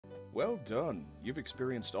Well done. You've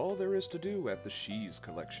experienced all there is to do at the Shees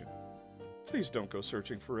Collection. Please don't go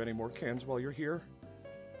searching for any more cans while you're here.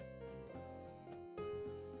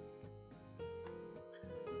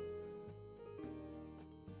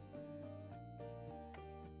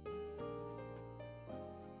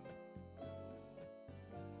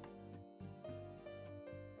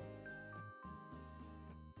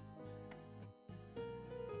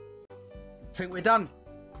 I think we're done.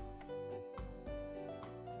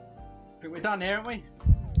 I think we're done here, aren't we?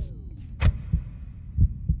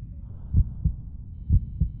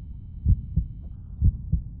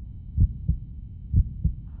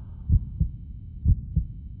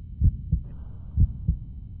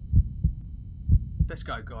 Let's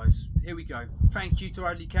go, guys. Here we go. Thank you to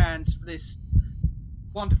Only Cans for this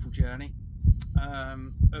wonderful journey.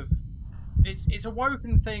 It's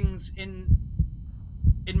awoken things in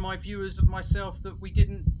my viewers of myself that we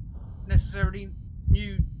didn't necessarily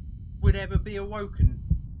knew would ever be awoken.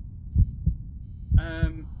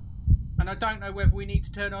 And I don't know whether we need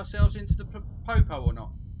to turn ourselves into the Popo or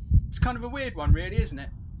not. It's kind of a weird one, really, isn't it?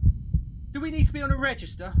 Do we need to be on a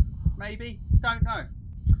register? Maybe? Don't know.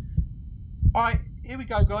 Alright, here we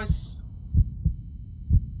go, guys.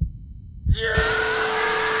 Yeah!